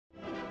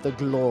The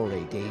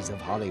glory days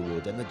of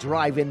Hollywood and the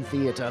drive-in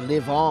theater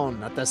live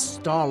on at the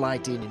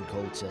Starlight Inn in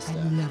Colchester.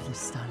 I love the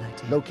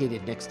Starlight Inn.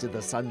 Located next to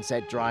the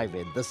Sunset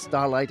Drive-In, the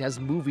Starlight has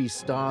movie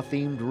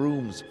star-themed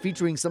rooms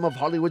featuring some of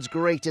Hollywood's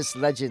greatest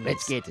legends.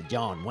 Let's get to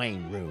John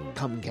Wayne room.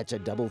 Come catch a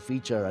double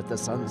feature at the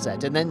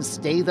Sunset and then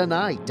stay the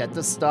night at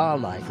the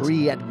Starlight.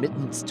 Free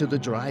admittance to the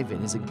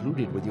drive-in is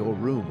included with your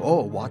room,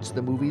 or watch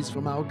the movies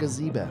from our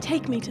gazebo.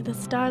 Take me to the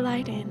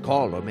Starlight Inn.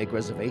 Call or make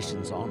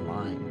reservations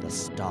online. The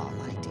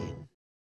Starlight Inn.